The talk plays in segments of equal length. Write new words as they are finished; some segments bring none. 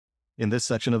In this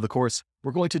section of the course,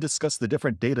 we're going to discuss the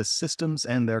different data systems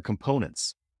and their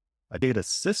components. A data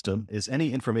system is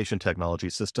any information technology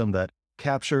system that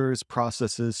captures,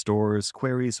 processes, stores,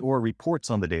 queries, or reports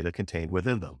on the data contained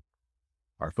within them.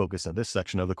 Our focus in this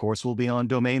section of the course will be on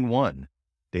Domain 1,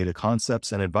 Data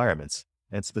Concepts and Environments,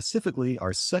 and specifically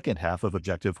our second half of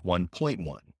Objective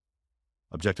 1.1.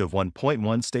 Objective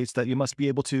 1.1 states that you must be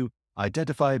able to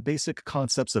identify basic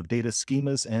concepts of data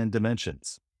schemas and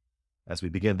dimensions. As we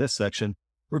begin this section,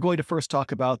 we're going to first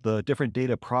talk about the different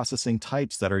data processing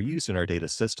types that are used in our data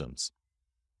systems.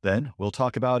 Then we'll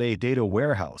talk about a data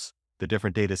warehouse, the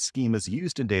different data schemas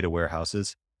used in data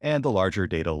warehouses, and the larger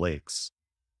data lakes.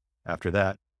 After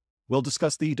that, we'll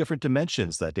discuss the different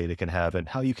dimensions that data can have and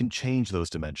how you can change those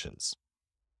dimensions.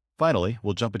 Finally,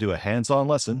 we'll jump into a hands-on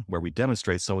lesson where we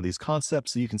demonstrate some of these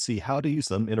concepts so you can see how to use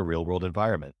them in a real-world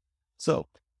environment. So,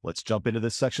 let's jump into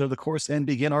this section of the course and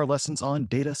begin our lessons on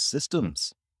data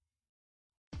systems.